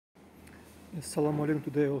Assalamu alaikum.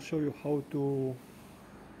 Today I'll show you how to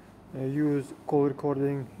use call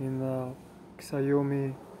recording in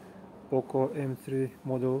xiaomi Poco M3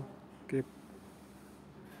 model. Okay.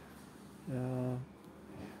 Uh,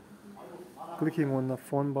 Clicking on the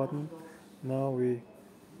phone button. Now we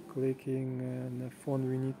clicking on the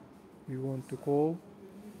phone we want to call,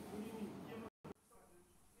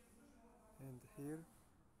 and here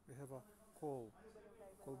we have a call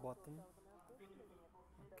button.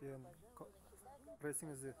 Okay, and pressing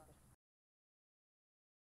the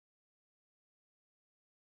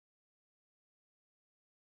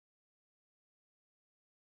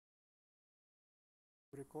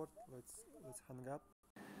record. Let's hang up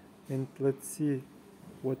and let's see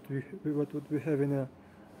what we have in a,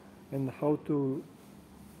 and how to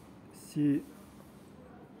see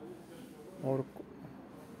our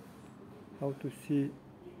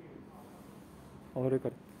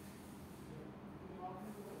record.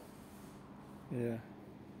 Yeah,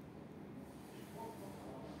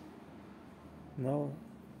 now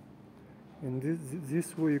in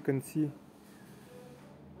this way you can see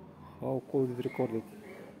how call is recorded.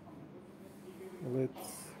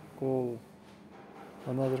 Let's call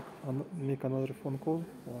make another phone call,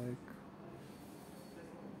 like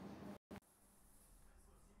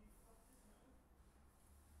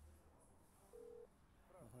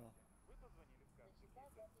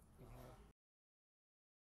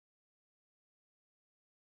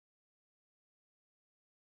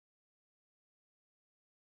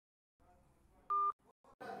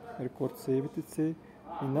record save it, say.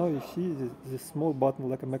 And now you see this small button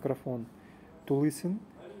like a microphone. To listen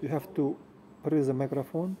you have to press the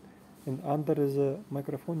microphone, and under the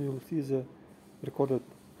microphone you'll see the recorded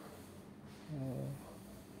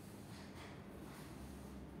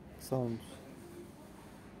sounds.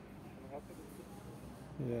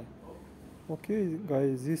 Yeah, okay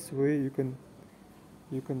guys, this way you can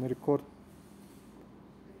record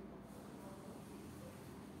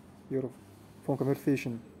your phone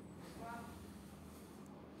conversation.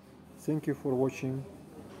 Thank you for watching,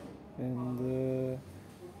 and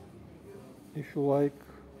if you like,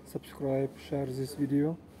 subscribe, share this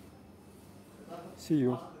video. See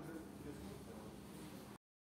you.